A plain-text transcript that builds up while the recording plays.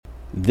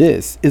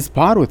This is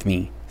Pod With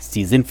Me.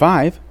 Season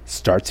 5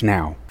 starts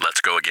now.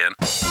 Let's go again.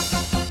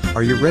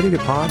 Are you ready to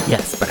pod?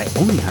 Yes, but I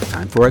only have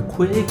time for a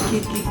quick.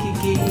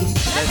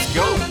 Let's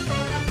go.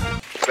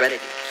 Ready.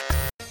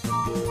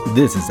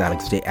 This is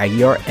Alex J.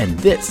 Aguiar, and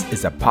this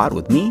is a Pod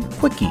With Me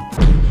Quickie.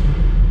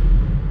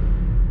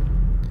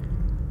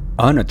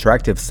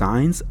 Unattractive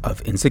signs of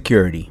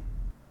insecurity.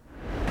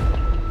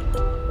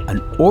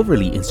 An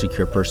overly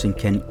insecure person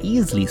can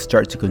easily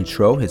start to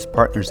control his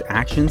partner's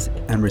actions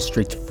and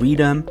restrict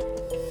freedom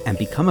and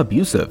become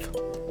abusive.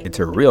 It's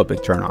a real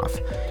big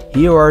turnoff.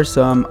 Here are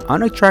some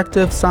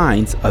unattractive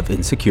signs of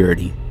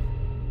insecurity.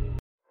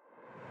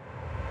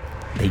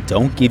 They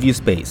don't give you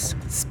space.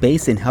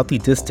 Space and healthy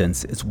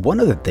distance is one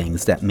of the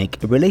things that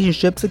make a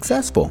relationship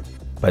successful.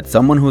 But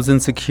someone who's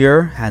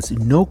insecure has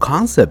no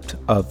concept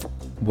of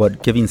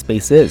what giving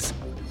space is.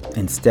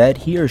 Instead,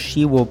 he or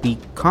she will be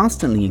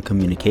constantly in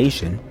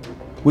communication.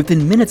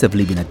 Within minutes of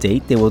leaving a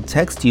date, they will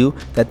text you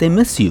that they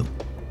miss you.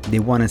 They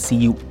want to see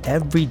you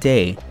every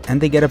day, and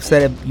they get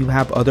upset if you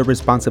have other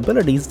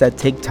responsibilities that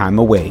take time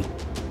away.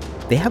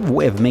 They have a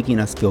way of making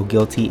us feel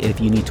guilty if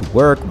you need to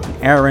work, run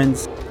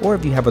errands, or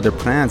if you have other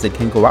plans that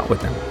can go out with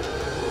them.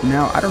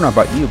 Now, I don't know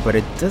about you, but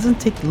it doesn't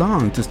take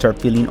long to start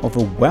feeling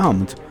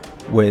overwhelmed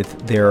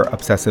with their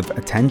obsessive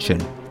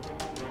attention.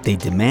 They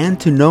demand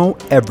to know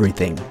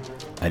everything.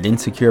 An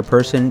insecure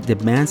person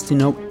demands to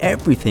know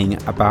everything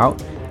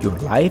about your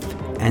life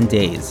and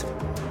days.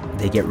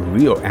 They get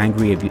real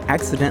angry if you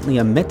accidentally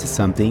admit to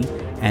something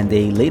and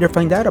they later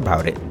find out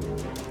about it.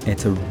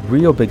 It's a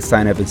real big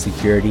sign of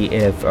insecurity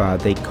if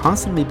they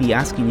constantly be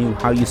asking you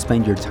how you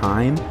spend your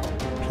time,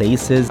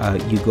 places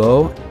you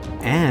go,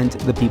 and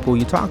the people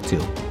you talk to.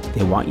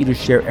 They want you to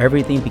share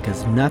everything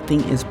because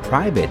nothing is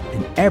private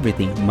and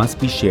everything must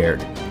be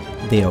shared.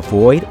 They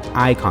avoid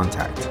eye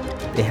contact.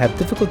 They have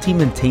difficulty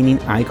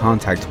maintaining eye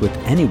contact with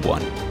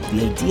anyone.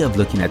 The idea of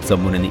looking at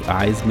someone in the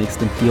eyes makes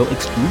them feel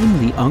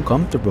extremely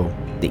uncomfortable.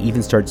 They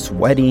even start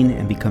sweating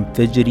and become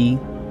fidgety.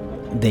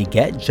 They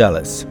get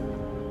jealous.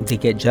 They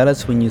get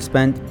jealous when you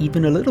spend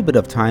even a little bit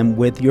of time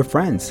with your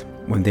friends.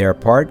 When they're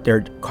apart,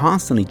 they're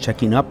constantly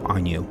checking up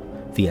on you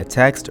via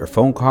text or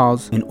phone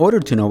calls in order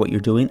to know what you're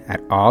doing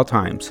at all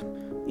times.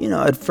 You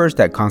know, at first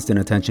that constant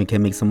attention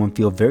can make someone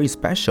feel very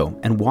special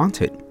and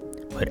wanted.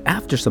 But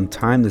after some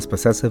time, this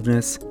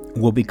possessiveness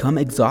will become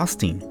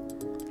exhausting.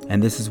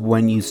 And this is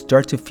when you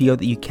start to feel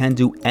that you can't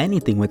do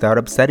anything without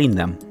upsetting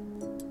them.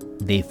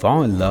 They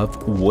fall in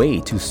love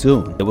way too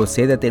soon. They will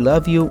say that they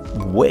love you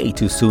way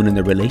too soon in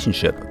the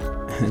relationship.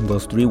 And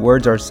those 3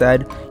 words are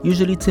said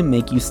usually to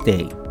make you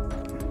stay.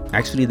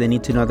 Actually, they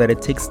need to know that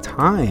it takes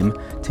time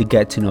to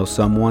get to know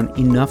someone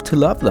enough to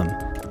love them.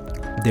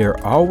 They're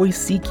always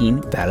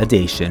seeking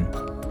validation.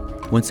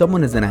 When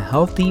someone is in a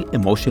healthy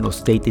emotional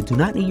state, they do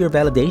not need your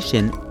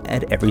validation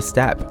at every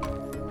step.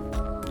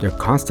 They're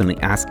constantly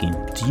asking,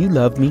 do you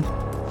love me?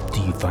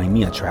 Do you find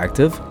me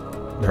attractive?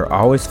 They're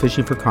always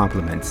fishing for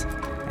compliments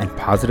and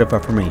positive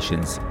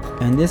affirmations,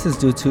 and this is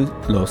due to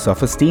low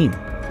self-esteem.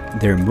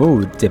 Their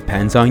mood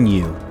depends on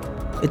you.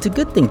 It's a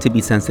good thing to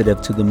be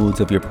sensitive to the moods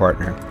of your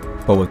partner,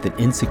 but with an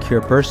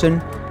insecure person,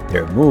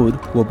 their mood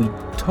will be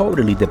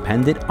totally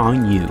dependent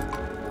on you.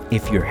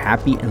 If you're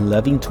happy and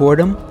loving toward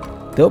them,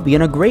 they'll be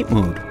in a great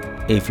mood.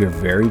 If you're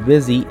very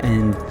busy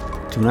and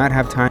do not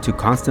have time to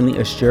constantly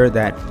assure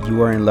that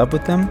you are in love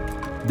with them,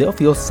 they'll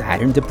feel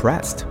sad and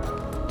depressed.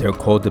 Their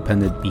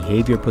codependent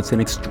behavior puts an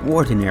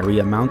extraordinary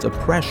amount of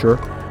pressure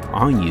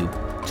on you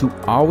to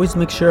always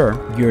make sure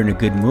you're in a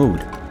good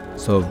mood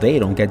so they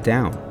don't get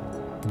down.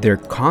 They're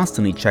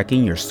constantly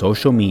checking your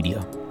social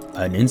media.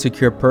 An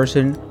insecure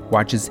person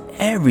watches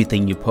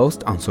everything you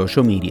post on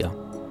social media.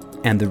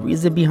 And the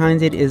reason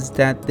behind it is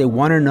that they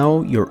want to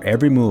know your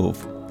every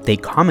move. They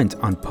comment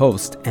on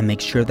posts and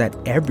make sure that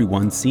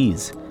everyone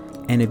sees.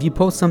 And if you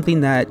post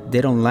something that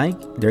they don't like,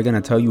 they're going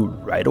to tell you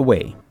right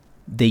away.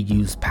 They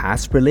use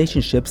past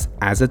relationships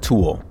as a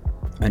tool.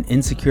 An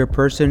insecure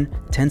person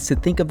tends to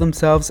think of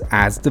themselves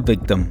as the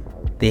victim.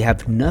 They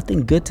have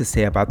nothing good to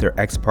say about their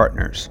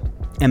ex-partners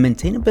and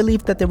maintain a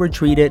belief that they were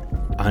treated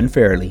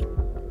unfairly.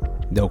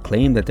 They'll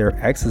claim that their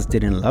exes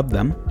didn't love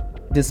them.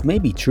 This may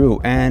be true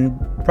and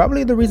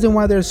probably the reason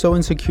why they're so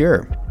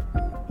insecure.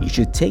 You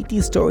should take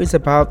these stories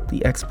about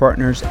the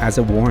ex-partners as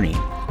a warning.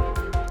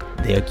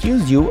 They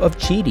accuse you of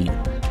cheating,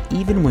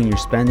 even when you're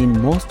spending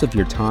most of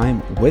your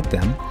time with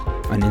them.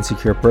 An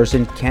insecure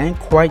person can't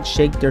quite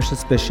shake their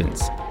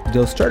suspicions.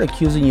 They'll start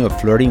accusing you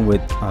of flirting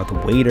with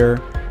the waiter,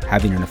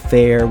 having an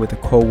affair with a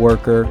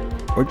coworker,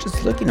 or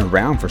just looking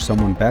around for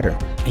someone better.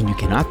 And you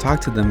cannot talk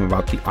to them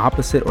about the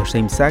opposite or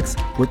same sex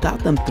without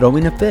them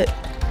throwing a fit.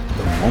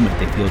 The moment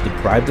they feel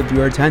deprived of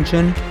your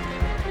attention,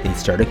 they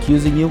start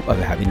accusing you of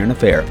having an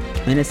affair.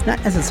 And it's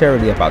not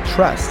necessarily about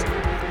trust.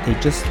 They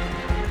just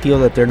feel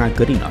that they're not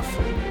good enough.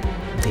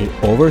 They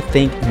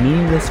overthink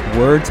meaningless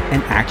words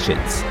and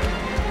actions.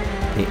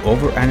 They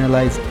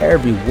overanalyze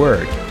every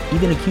word,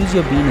 even accuse you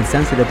of being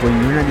insensitive when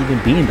you're not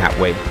even being that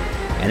way.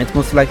 And it's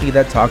most likely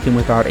that talking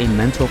without a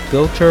mental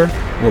filter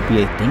will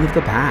be a thing of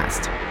the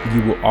past.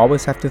 You will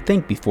always have to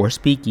think before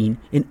speaking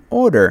in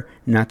order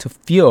not to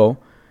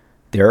fuel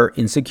their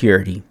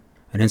insecurity.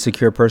 An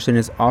insecure person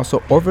is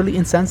also overly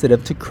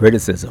insensitive to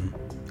criticism.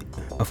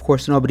 Of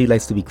course, nobody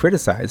likes to be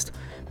criticized,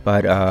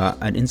 but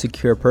an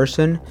insecure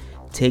person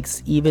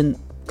takes even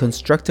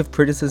constructive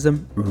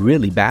criticism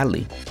really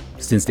badly.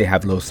 Since they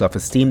have low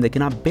self-esteem, they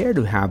cannot bear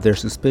to have their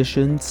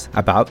suspicions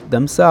about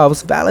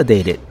themselves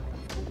validated.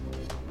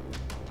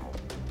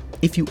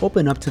 If you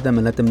open up to them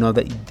and let them know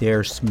that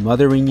they're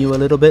smothering you a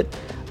little bit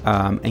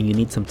and you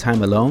need some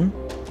time alone,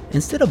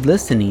 instead of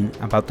listening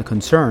about the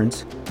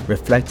concerns,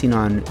 reflecting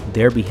on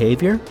their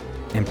behavior,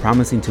 and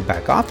promising to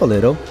back off a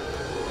little,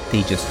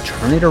 they just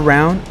turn it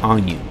around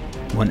on you.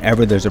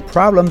 Whenever there's a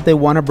problem, they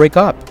want to break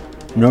up.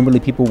 Normally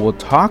people will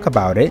talk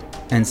about it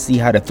and see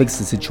how to fix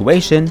the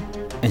situation.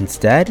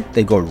 Instead,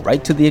 they go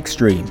right to the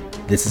extreme.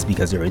 This is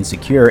because they're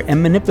insecure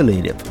and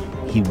manipulative.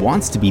 He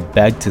wants to be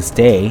begged to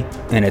stay,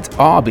 and it's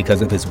all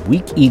because of his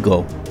weak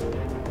ego.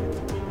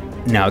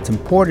 Now, it's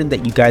important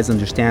that you guys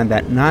understand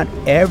that not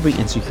every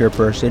insecure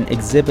person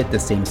exhibit the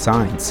same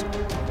signs.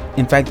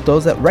 In fact,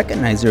 those that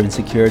recognize their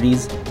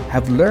insecurities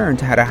have learned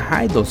how to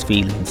hide those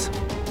feelings.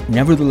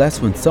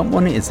 Nevertheless, when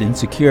someone is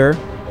insecure,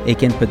 it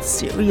can put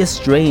serious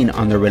strain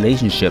on their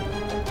relationship,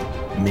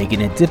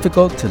 making it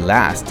difficult to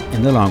last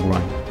in the long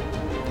run.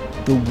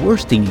 The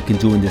worst thing you can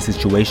do in this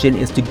situation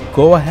is to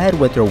go ahead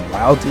with their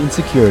wild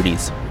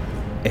insecurities.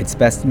 It's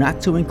best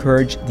not to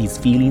encourage these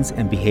feelings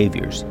and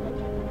behaviors,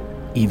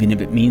 even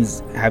if it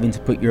means having to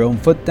put your own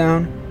foot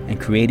down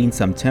and creating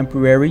some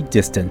temporary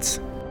distance.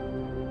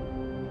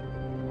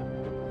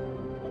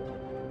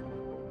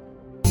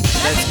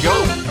 Let's go.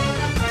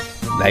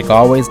 Like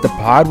always, the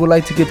pod would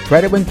like to give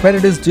credit when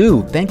credit is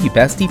due. Thank you,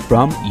 Bestie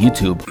from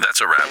YouTube.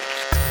 That's a wrap.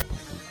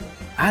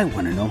 I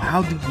want to know,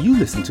 how do you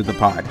listen to the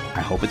pod?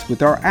 I hope it's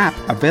with our app,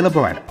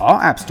 available at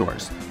all app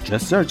stores.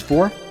 Just search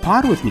for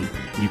Pod With Me.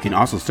 You can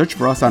also search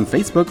for us on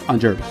Facebook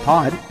under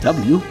Pod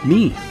W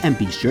Me. And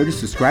be sure to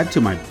subscribe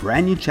to my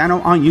brand new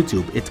channel on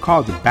YouTube. It's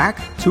called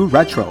Back to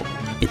Retro.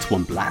 It's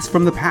one blast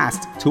from the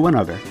past to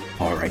another.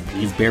 Alright,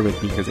 please bear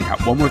with me because I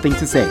have one more thing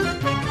to say.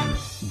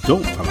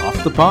 Don't fall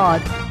off the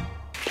pod.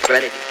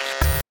 Ready.